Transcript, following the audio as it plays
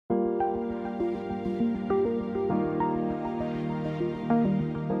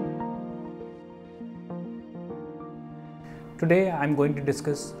Today I am going to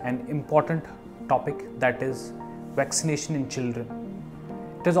discuss an important topic, that is vaccination in children.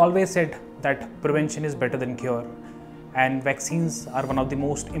 It is always said that prevention is better than cure, and vaccines are one of the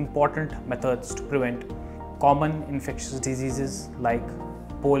most important methods to prevent common infectious diseases like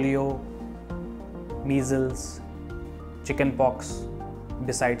polio, measles, chickenpox,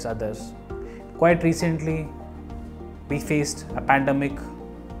 besides others. Quite recently, we faced a pandemic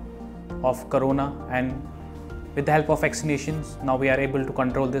of corona, and with the help of vaccinations, now we are able to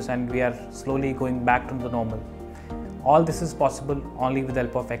control this and we are slowly going back to the normal. All this is possible only with the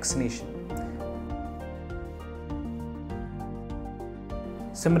help of vaccination.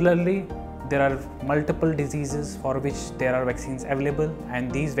 Similarly, there are multiple diseases for which there are vaccines available,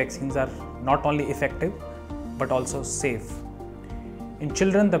 and these vaccines are not only effective but also safe. In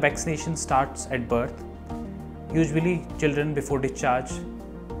children, the vaccination starts at birth. Usually, children before discharge,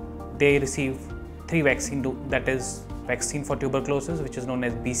 they receive 3 vaccines, that is vaccine for tuberculosis, which is known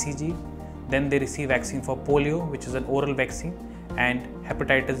as BCG. Then they receive vaccine for polio, which is an oral vaccine, and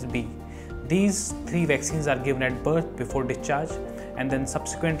hepatitis B. These 3 vaccines are given at birth before discharge, and then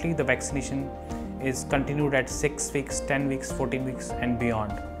subsequently the vaccination is continued at 6 weeks, 10 weeks, 14 weeks and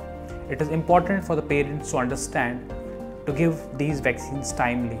beyond. It is important for the parents to understand to give these vaccines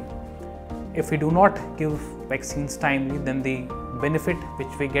timely. If we do not give vaccines timely, then the benefit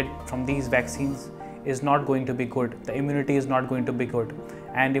which we get from these vaccines is not going to be good. The immunity is not going to be good.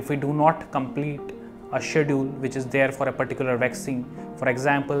 And if we do not complete a schedule which is there for a particular vaccine, for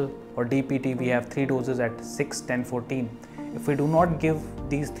example, for DPT we have 3 doses at 6, 10, 14. If we do not give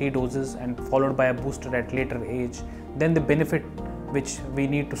these 3 doses and followed by a booster at later age, then the benefit which we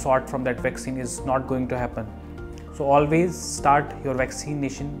need to sort from that vaccine is not going to happen. So always start your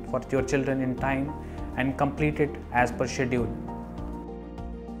vaccination for your children in time and complete it as per schedule.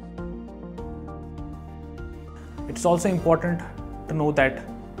 It's also important to know that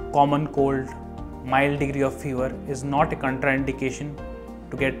common cold, mild degree of fever is not a contraindication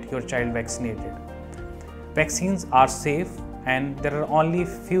to get your child vaccinated. Vaccines are safe and there are only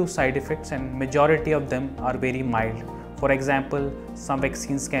few side effects, and majority of them are very mild. For example, some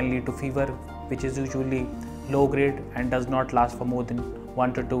vaccines can lead to fever which is usually low grade and does not last for more than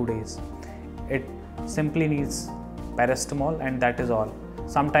 1 to 2 days. It simply needs paracetamol and that is all.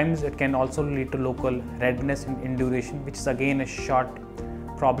 Sometimes it can also lead to local redness and induration, which is again a short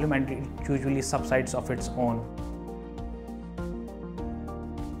problem and it usually subsides of its own.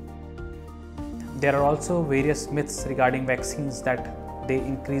 There are also various myths regarding vaccines that they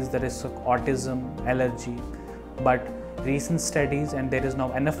increase the risk of autism, allergy, but recent studies and there is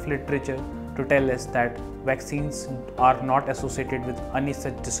now enough literature to tell us that vaccines are not associated with any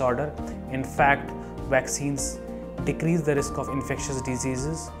such disorder. In fact, vaccines decrease the risk of infectious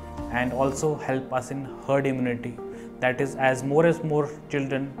diseases and also help us in herd immunity. That is, as more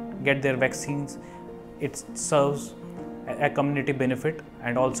children get their vaccines, it serves a community benefit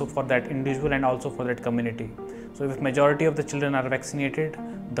and also for that individual and also for that community. So if majority of the children are vaccinated,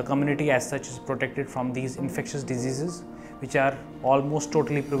 the community as such is protected from these infectious diseases which are almost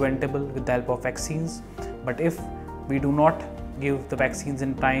totally preventable with the help of vaccines. But if we do not give the vaccines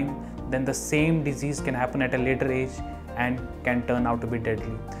in time, then the same disease can happen at a later age and can turn out to be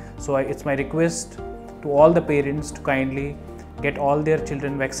deadly. So it's my request to all the parents to kindly get all their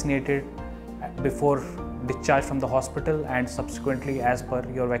children vaccinated before discharge from the hospital and subsequently as per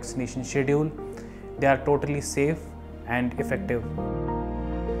your vaccination schedule. They are totally safe and effective.